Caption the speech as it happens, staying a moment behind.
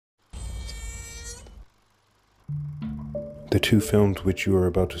The two films which you are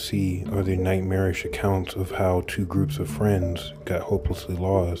about to see are the nightmarish accounts of how two groups of friends got hopelessly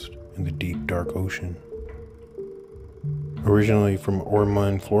lost in the deep, dark ocean. Originally from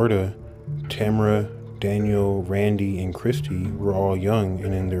Ormond, Florida, Tamara, Daniel, Randy, and Christy were all young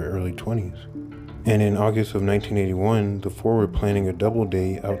and in their early 20s. And in August of 1981, the four were planning a double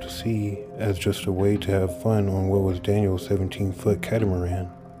date out to sea as just a way to have fun on what was Daniel's 17-foot catamaran.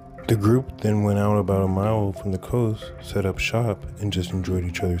 The group then went out about a mile from the coast, set up shop, and just enjoyed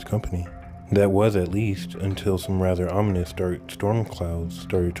each other's company. That was at least until some rather ominous dark storm clouds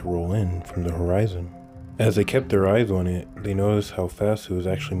started to roll in from the horizon. As they kept their eyes on it, they noticed how fast it was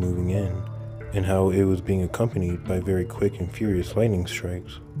actually moving in, and how it was being accompanied by very quick and furious lightning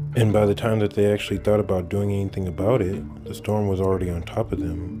strikes. And by the time that they actually thought about doing anything about it, the storm was already on top of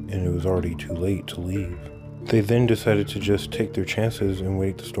them, and it was already too late to leave. They then decided to just take their chances and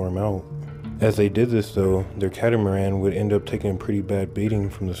wait the storm out. As they did this though, their catamaran would end up taking a pretty bad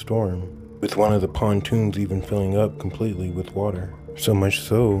beating from the storm, with one of the pontoons even filling up completely with water. So much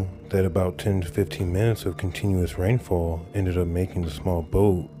so that about 10 to 15 minutes of continuous rainfall ended up making the small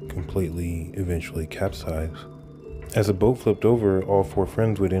boat completely eventually capsize. As the boat flipped over, all four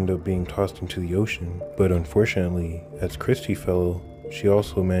friends would end up being tossed into the ocean, but unfortunately, as Christy fell, she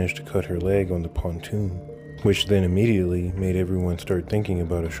also managed to cut her leg on the pontoon, which then immediately made everyone start thinking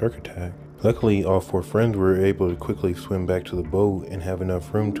about a shark attack. Luckily, all four friends were able to quickly swim back to the boat and have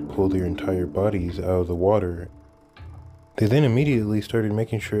enough room to pull their entire bodies out of the water. They then immediately started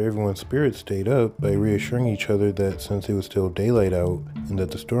making sure everyone's spirits stayed up by reassuring each other that since it was still daylight out and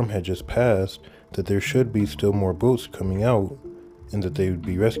that the storm had just passed, that there should be still more boats coming out and that they would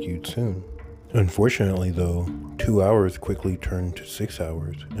be rescued soon. Unfortunately though, 2 hours quickly turned to 6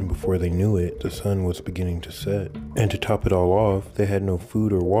 hours, and before they knew it, the sun was beginning to set. And to top it all off, they had no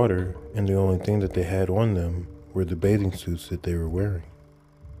food or water, and the only thing that they had on them were the bathing suits that they were wearing.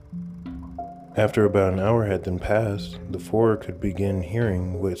 After about an hour had then passed, the four could begin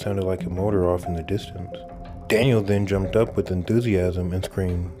hearing what sounded like a motor off in the distance. Daniel then jumped up with enthusiasm and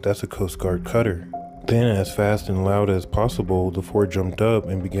screamed, "That's a Coast Guard cutter." Then, as fast and loud as possible, the four jumped up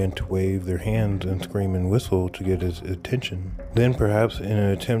and began to wave their hands and scream and whistle to get his attention. Then, perhaps in an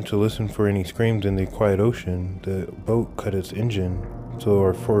attempt to listen for any screams in the quiet ocean, the boat cut its engine, so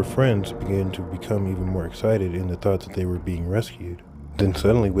our four friends began to become even more excited in the thought that they were being rescued. Then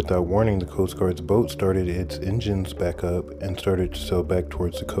suddenly, without warning, the Coast Guard's boat started its engines back up and started to sail back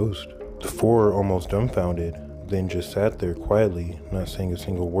towards the coast. The four, almost dumbfounded, then just sat there quietly, not saying a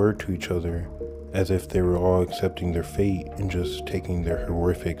single word to each other, as if they were all accepting their fate and just taking their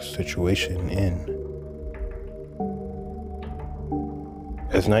horrific situation in.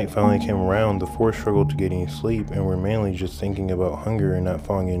 As night finally came around, the four struggled to get any sleep and were mainly just thinking about hunger and not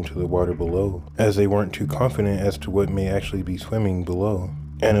falling into the water below, as they weren't too confident as to what may actually be swimming below.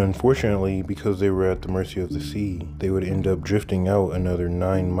 And unfortunately, because they were at the mercy of the sea, they would end up drifting out another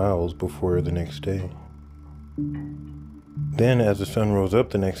 9 miles before the next day. Then, as the sun rose up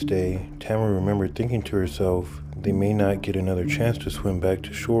the next day, Tamara remembered thinking to herself, they may not get another chance to swim back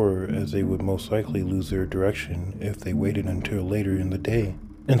to shore, as they would most likely lose their direction if they waited until later in the day.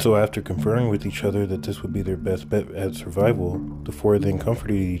 And so after conferring with each other that this would be their best bet at survival, the four then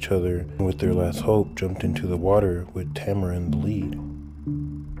comforted each other and with their last hope jumped into the water with Tamara in the lead.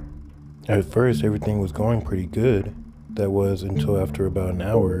 At first, everything was going pretty good. That was until after about an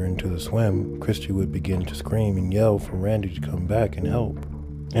hour into the swim, Christy would begin to scream and yell for Randy to come back and help.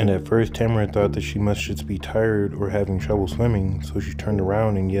 And at first, Tamara thought that she must just be tired or having trouble swimming, so she turned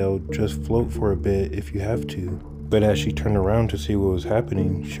around and yelled, "Just float for a bit if you have to." But as she turned around to see what was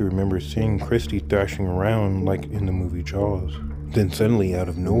happening, she remembered seeing Christy thrashing around like in the movie Jaws. Then suddenly, out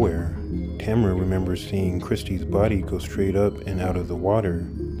of nowhere, Tamara remembers seeing Christy's body go straight up and out of the water,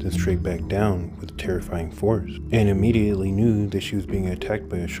 then straight back down with terrifying force, and immediately knew that she was being attacked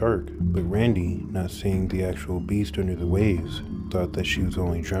by a shark. But Randy, not seeing the actual beast under the waves, thought that she was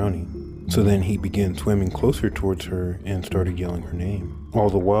only drowning. So then he began swimming closer towards her and started yelling her name. All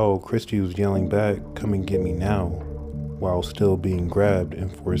the while, Christy was yelling back, "Come and get me now," while still being grabbed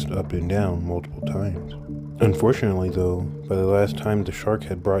and forced up and down multiple times. Unfortunately though, by the last time the shark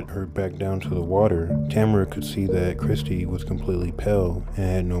had brought her back down to the water, Tamara could see that Christy was completely pale and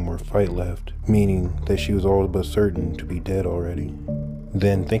had no more fight left, meaning that she was all but certain to be dead already.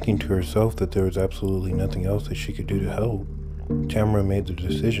 Then, thinking to herself that there was absolutely nothing else that she could do to help, Tamara made the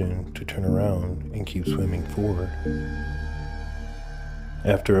decision to turn around and keep swimming forward.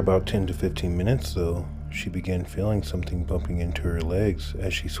 After about 10 to 15 minutes though, she began feeling something bumping into her legs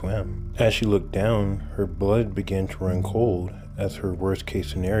as she swam. As she looked down, her blood began to run cold, as her worst case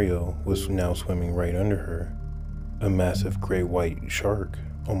scenario was now swimming right under her. a massive gray white shark,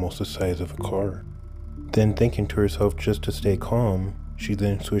 almost the size of a car. Then, thinking to herself just to stay calm, she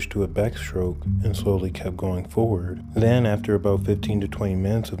then switched to a backstroke and slowly kept going forward. Then, after about 15 to 20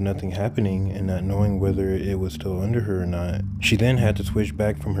 minutes of nothing happening and not knowing whether it was still under her or not, she then had to switch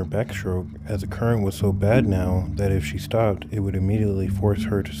back from her backstroke, as the current was so bad now that if she stopped, it would immediately force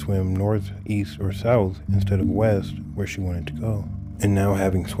her to swim north, east, or south instead of west, where she wanted to go. And now,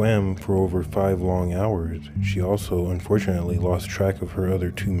 having swam for over 5 long hours, she also unfortunately lost track of her other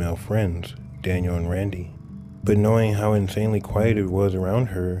 2 male friends, Daniel and Randy. But knowing how insanely quiet it was around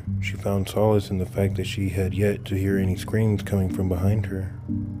her, she found solace in the fact that she had yet to hear any screams coming from behind her.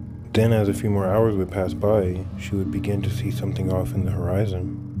 Then, as a few more hours would pass by, she would begin to see something off in the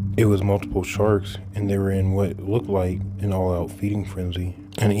horizon. It was multiple sharks, and they were in what looked like an all-out feeding frenzy.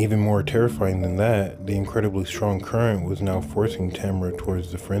 And even more terrifying than that, the incredibly strong current was now forcing Tamara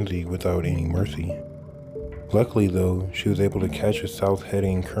towards the frenzy without any mercy. Luckily though, she was able to catch a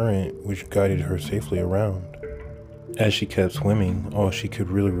south-heading current which guided her safely around. As she kept swimming, all she could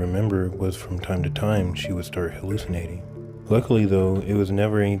really remember was from time to time she would start hallucinating. Luckily though, it was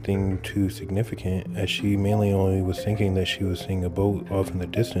never anything too significant, as she mainly only was thinking that she was seeing a boat off in the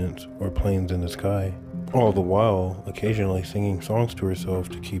distance or planes in the sky, all the while occasionally singing songs to herself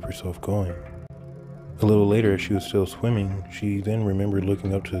to keep herself going. A little later, as she was still swimming, she then remembered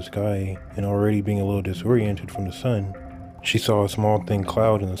looking up to the sky and already being a little disoriented from the sun. She saw a small thin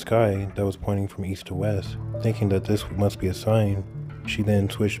cloud in the sky that was pointing from east to west. Thinking that this must be a sign, she then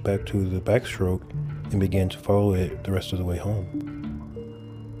switched back to the backstroke and began to follow it the rest of the way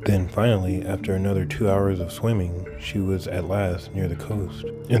home. Then finally, after another 2 hours of swimming, she was at last near the coast,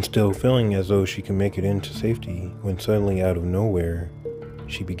 and still feeling as though she could make it into safety, when suddenly out of nowhere,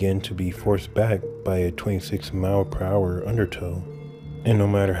 she began to be forced back by a 26-mile-per-hour undertow. And no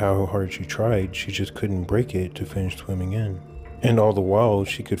matter how hard she tried, she just couldn't break it to finish swimming in. And all the while,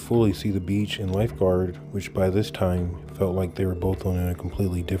 she could fully see the beach and lifeguard, which by this time felt like they were both on a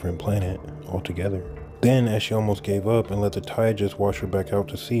completely different planet altogether. Then, as she almost gave up and let the tide just wash her back out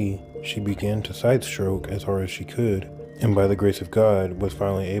to sea, she began to sidestroke as hard as she could, and by the grace of God, was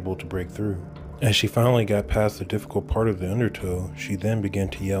finally able to break through. As she finally got past the difficult part of the undertow, she then began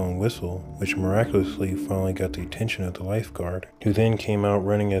to yell and whistle, which miraculously finally got the attention of the lifeguard, who then came out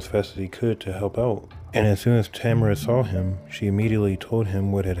running as fast as he could to help out. And as soon as Tamara saw him, she immediately told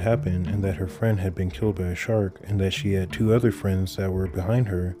him what had happened and that her friend had been killed by a shark and that she had 2 other friends that were behind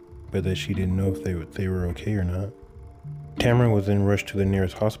her, but that she didn't know if they were okay or not. Tamara was then rushed to the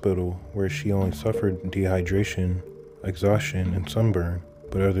nearest hospital, where she only suffered dehydration, exhaustion, and sunburn,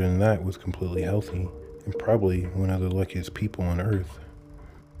 but other than that was completely healthy, and probably one of the luckiest people on Earth.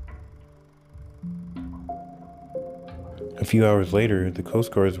 A few hours later, the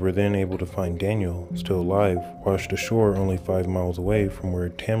Coast Guards were then able to find Daniel, still alive, washed ashore only 5 miles away from where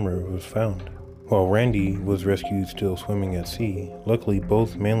Tamara was found, while Randy was rescued still swimming at sea. Luckily,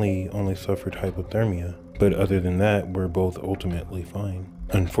 both mainly only suffered hypothermia, but other than that, were both ultimately fine.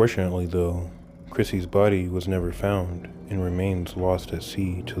 Unfortunately though, Chrissy's body was never found and remains lost at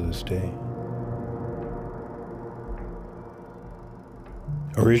sea to this day.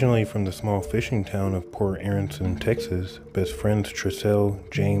 Originally from the small fishing town of Port Aronson, Texas, best friends Trisselle,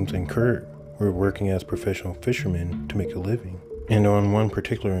 James, and Kurt were working as professional fishermen to make a living. And on one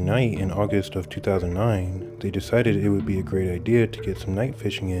particular night in August of 2009, they decided it would be a great idea to get some night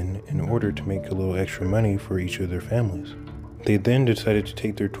fishing in order to make a little extra money for each of their families. They then decided to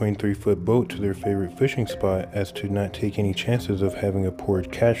take their 23-foot boat to their favorite fishing spot as to not take any chances of having a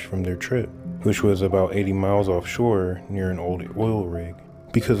port catch from their trip, which was about 80 miles offshore near an old oil rig,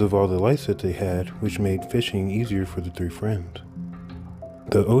 because of all the lights that they had, which made fishing easier for the 3 friends.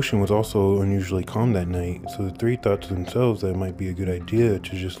 The ocean was also unusually calm that night, so the 3 thought to themselves that it might be a good idea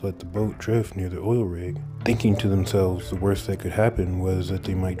to just let the boat drift near the oil rig, thinking to themselves the worst that could happen was that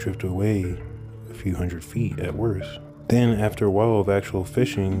they might drift away a few hundred feet at worst. Then, after a while of actual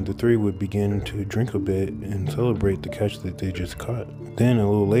fishing, the 3 would begin to drink a bit and celebrate the catch that they just caught. Then, a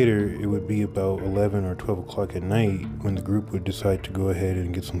little later, it would be about 11 or 12 o'clock at night when the group would decide to go ahead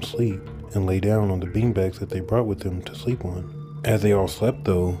and get some sleep and lay down on the beanbags that they brought with them to sleep on. As they all slept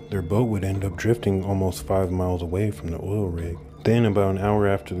though, their boat would end up drifting almost 5 miles away from the oil rig. Then, about an hour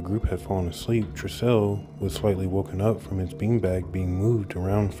after the group had fallen asleep, Trisselle was slightly woken up from his beanbag being moved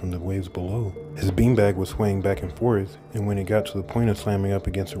around from the waves below. His beanbag was swaying back and forth, and when it got to the point of slamming up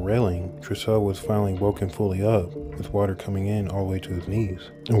against a railing, Trisselle was finally woken fully up, with water coming in all the way to his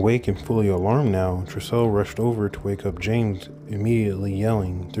knees. Awake and fully alarmed now, Trisselle rushed over to wake up James, immediately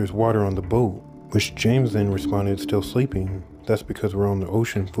yelling, "There's water on the boat," which James then responded, "Still sleeping? That's because we're on the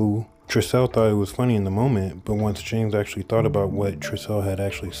ocean, fool." Trissell thought it was funny in the moment, but once James actually thought about what Trissell had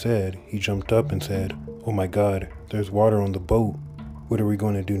actually said, he jumped up and said, "Oh my God, there's water on the boat. What are we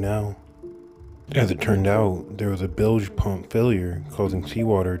going to do now?" As it turned out, there was a bilge pump failure causing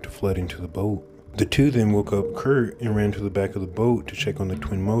seawater to flood into the boat. The two then woke up Kurt and ran to the back of the boat to check on the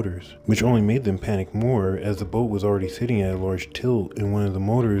twin motors, which only made them panic more as the boat was already sitting at a large tilt and one of the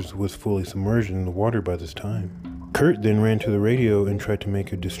motors was fully submerged in the water by this time. Kurt then ran to the radio and tried to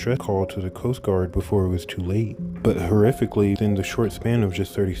make a distress call to the Coast Guard before it was too late. But horrifically, in the short span of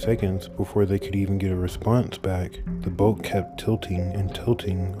just 30 seconds before they could even get a response back, the boat kept tilting and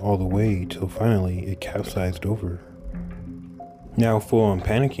tilting all the way till finally it capsized over. Now full on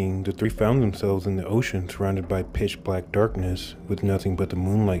panicking, the three found themselves in the ocean surrounded by pitch black darkness with nothing but the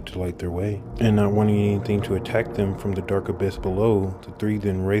moonlight to light their way. And not wanting anything to attack them from the dark abyss below, the three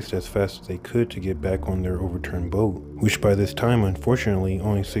then raced as fast as they could to get back on their overturned boat, which by this time unfortunately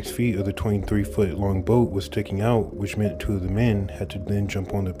only 6 feet of the 23-foot long boat was sticking out, which meant two of the men had to then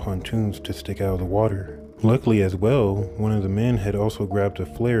jump on the pontoons to stick out of the water. Luckily as well, one of the men had also grabbed a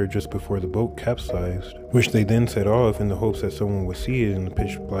flare just before the boat capsized, which they then set off in the hopes that someone would see it in the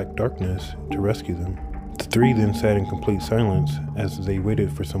pitch black darkness to rescue them. The three then sat in complete silence as they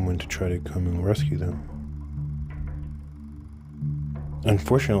waited for someone to try to come and rescue them.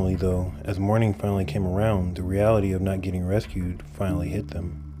 Unfortunately though, as morning finally came around, the reality of not getting rescued finally hit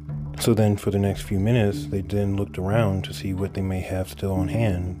them. So then for the next few minutes, they then looked around to see what they may have still on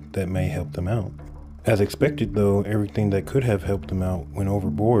hand that may help them out. As expected though, everything that could have helped them out went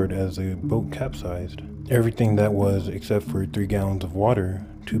overboard as the boat capsized. Everything that was except for 3 gallons of water,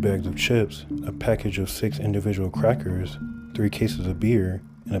 2 bags of chips, a package of 6 individual crackers, 3 cases of beer,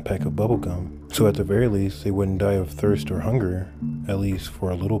 and a pack of bubble gum. So at the very least, they wouldn't die of thirst or hunger, at least for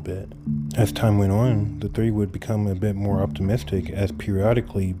a little bit. As time went on, the three would become a bit more optimistic as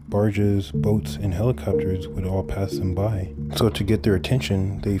periodically barges, boats, and helicopters would all pass them by. So to get their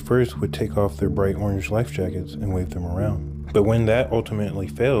attention, they first would take off their bright orange life jackets and wave them around. But when that ultimately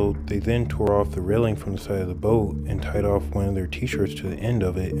failed, they then tore off the railing from the side of the boat and tied off one of their t-shirts to the end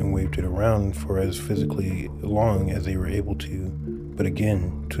of it and waved it around for as physically long as they were able to, but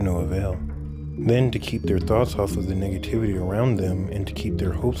again, to no avail. Then, to keep their thoughts off of the negativity around them and to keep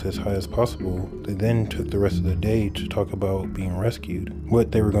their hopes as high as possible, they then took the rest of the day to talk about being rescued,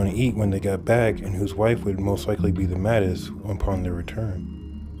 what they were going to eat when they got back, and whose wife would most likely be the maddest upon their return.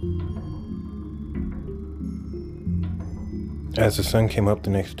 As the sun came up the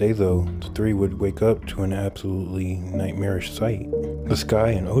next day though, the three would wake up to an absolutely nightmarish sight. The sky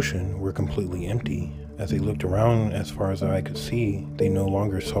and ocean were completely empty. As they looked around as far as the eye could see, they no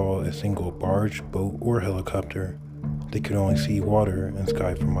longer saw a single barge, boat, or helicopter. They could only see water and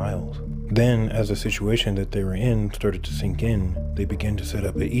sky for miles. Then, as the situation that they were in started to sink in, they began to set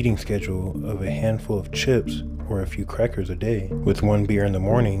up an eating schedule of a handful of chips or a few crackers a day, with 1 beer in the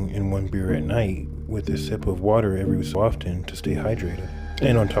morning and 1 beer at night, with a sip of water every so often to stay hydrated.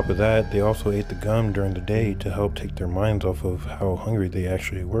 And on top of that, they also ate the gum during the day to help take their minds off of how hungry they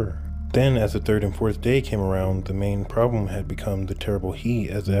actually were. Then, as the 3rd and 4th day came around, the main problem had become the terrible heat,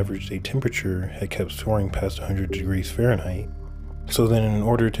 as the average day temperature had kept soaring past 100 degrees Fahrenheit. So then, in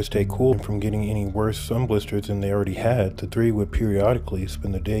order to stay cool from getting any worse sun blisters than they already had, the three would periodically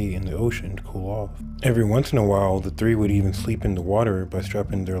spend the day in the ocean to cool off. Every once in a while, the three would even sleep in the water by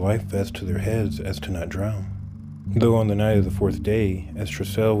strapping their life vests to their heads as to not drown. Though on the night of the 4th day, as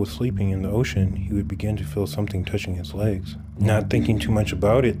Trissell was sleeping in the ocean, he would begin to feel something touching his legs. Not thinking too much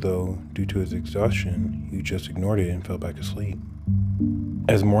about it though, due to his exhaustion, he just ignored it and fell back asleep.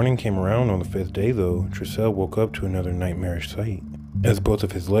 As morning came around on the 5th day though, Trissell woke up to another nightmarish sight, as both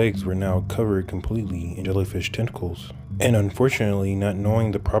of his legs were now covered completely in jellyfish tentacles. And unfortunately, not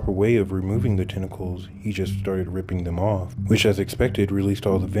knowing the proper way of removing the tentacles, he just started ripping them off, which as expected released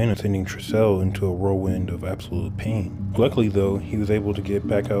all the venom, sending Trissell into a whirlwind of absolute pain. Luckily though, he was able to get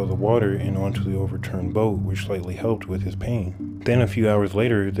back out of the water and onto the overturned boat, which slightly helped with his pain. Then a few hours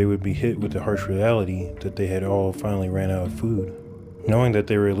later, they would be hit with the harsh reality that they had all finally ran out of food. Knowing that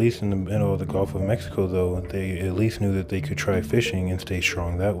they were at least in the middle of the Gulf of Mexico though, they at least knew that they could try fishing and stay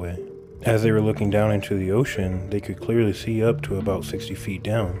strong that way. As they were looking down into the ocean, they could clearly see up to about 60 feet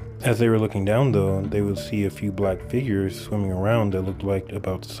down. As they were looking down though, they would see a few black figures swimming around that looked like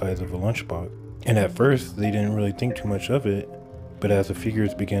about the size of a lunchbox. And at first, they didn't really think too much of it, but as the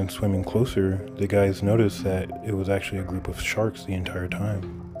figures began swimming closer, the guys noticed that it was actually a group of sharks the entire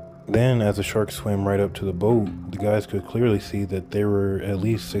time. Then, as the sharks swam right up to the boat, the guys could clearly see that there were at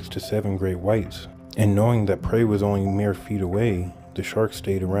least 6 to 7 great whites. And knowing that prey was only mere feet away, the sharks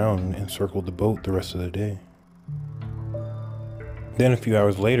stayed around and circled the boat the rest of the day. Then a few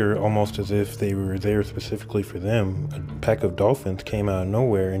hours later, almost as if they were there specifically for them, a pack of dolphins came out of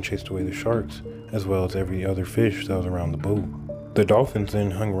nowhere and chased away the sharks, as well as every other fish that was around the boat. The dolphins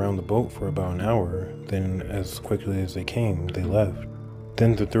then hung around the boat for about an hour, then as quickly as they came, they left.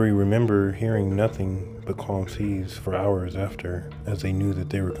 Then the three remember hearing nothing but calm seas for hours after, as they knew that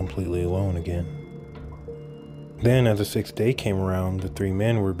they were completely alone again. Then as the sixth day came around, the three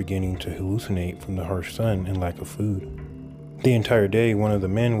men were beginning to hallucinate from the harsh sun and lack of food. The entire day, one of the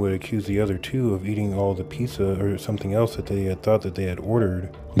men would accuse the other two of eating all the pizza or something else that they had thought that they had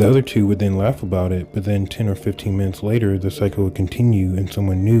ordered. The other two would then laugh about it, but then 10 or 15 minutes later, the cycle would continue and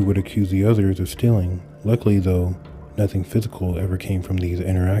someone new would accuse the others of stealing. Luckily though, nothing physical ever came from these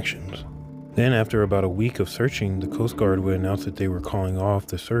interactions. Then after about a week of searching, the Coast Guard would announce that they were calling off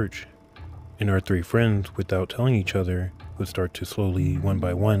the search. And our three friends, without telling each other, would start to slowly, one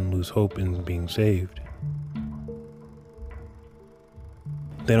by one, lose hope in being saved.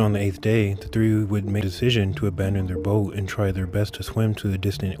 Then on the 8th day, the three would make a decision to abandon their boat and try their best to swim to the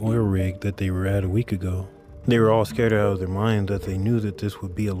distant oil rig that they were at a week ago. They were all scared out of their minds as they knew that this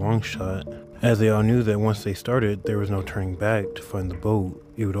would be a long shot, as they all knew that once they started, there was no turning back to find the boat.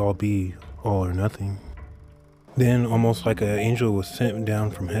 It would all be all or nothing. Then, almost like an angel was sent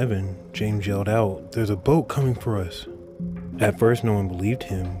down from heaven, James yelled out, "There's a boat coming for us." At first no one believed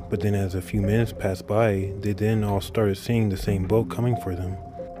him, but then as a few minutes passed by, they then all started seeing the same boat coming for them.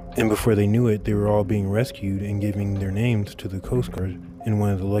 And before they knew it, they were all being rescued and giving their names to the Coast Guard in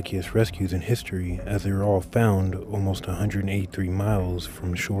one of the luckiest rescues in history, as they were all found almost 183 miles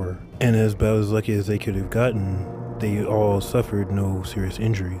from shore. And as about as lucky as they could have gotten, they all suffered no serious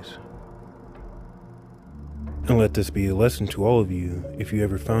injuries. And let this be a lesson to all of you: if you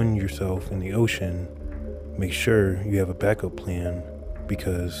ever found yourself in the ocean, make sure you have a backup plan,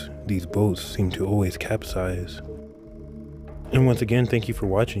 because these boats seem to always capsize. And once again, thank you for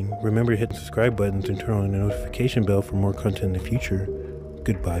watching. Remember to hit the subscribe buttons and turn on the notification bell for more content in the future.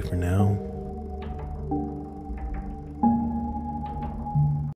 Goodbye for now.